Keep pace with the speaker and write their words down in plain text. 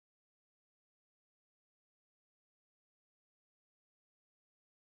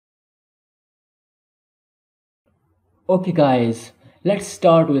Okay guys, let's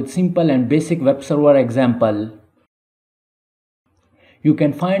start with simple and basic web server example. You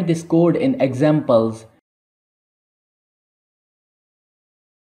can find this code in examples.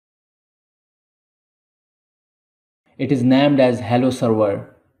 It is named as Hello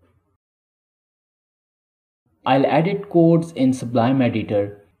Server. I'll edit codes in Sublime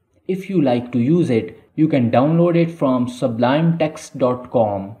Editor. If you like to use it, you can download it from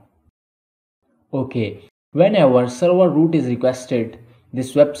sublimetext.com. Okay, whenever server root is requested,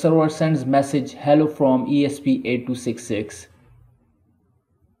 this web server sends message hello from ESP8266.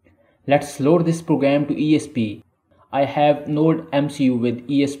 Let's load this program to ESP. I have Node MCU with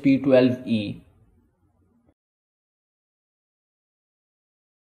ESP12E.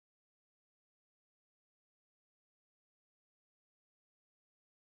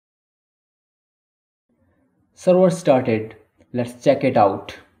 Server started. Let's check it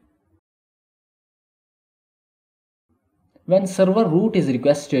out. When server root is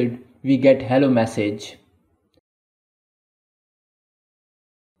requested, we get hello message.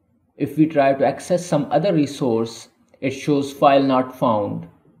 If we try to access some other resource, it shows file not found.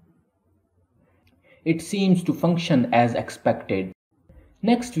 It seems to function as expected.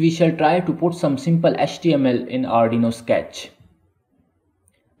 Next, we shall try to put some simple HTML in Arduino sketch.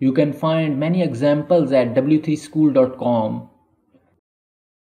 You can find many examples at w3school.com.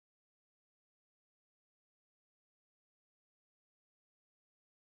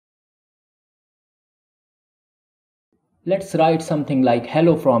 Let's write something like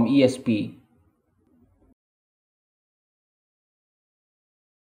hello from ESP.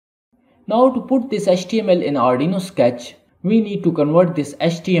 Now to put this HTML in Arduino sketch, we need to convert this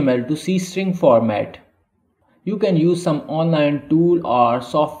HTML to C string format. You can use some online tool or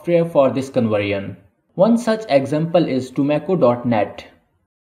software for this conversion. One such example is Tumaco.net.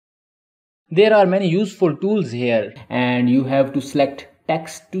 There are many useful tools here, and you have to select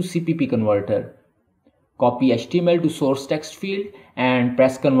text to CPP converter. Copy HTML to source text field and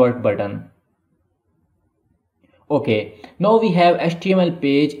press convert button. Okay, now we have HTML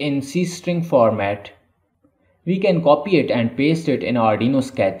page in C string format. We can copy it and paste it in Arduino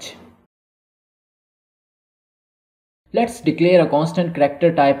sketch. Let's declare a constant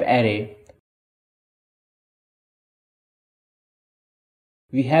character type array.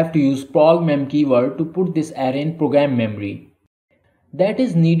 We have to use progmem keyword to put this array in program memory. That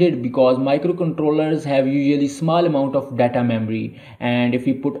is needed because microcontrollers have usually small amount of data memory, and if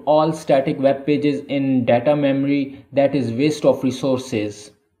we put all static web pages in data memory, that is waste of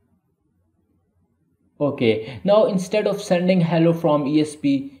resources. Okay, now instead of sending hello from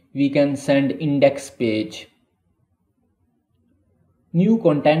ESP, we can send index page. New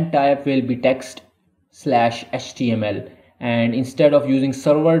content type will be text/HTML, and instead of using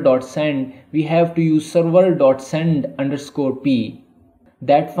server.send, we have to use server.send_p.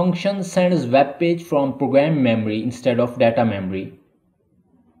 That function sends web page from program memory instead of data memory.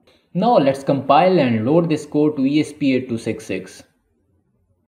 Now let's compile and load this code to ESP8266.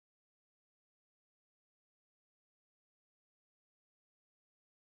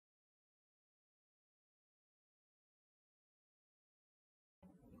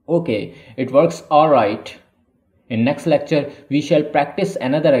 Okay, it works alright. In next lecture, we shall practice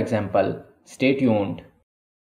another example. Stay tuned.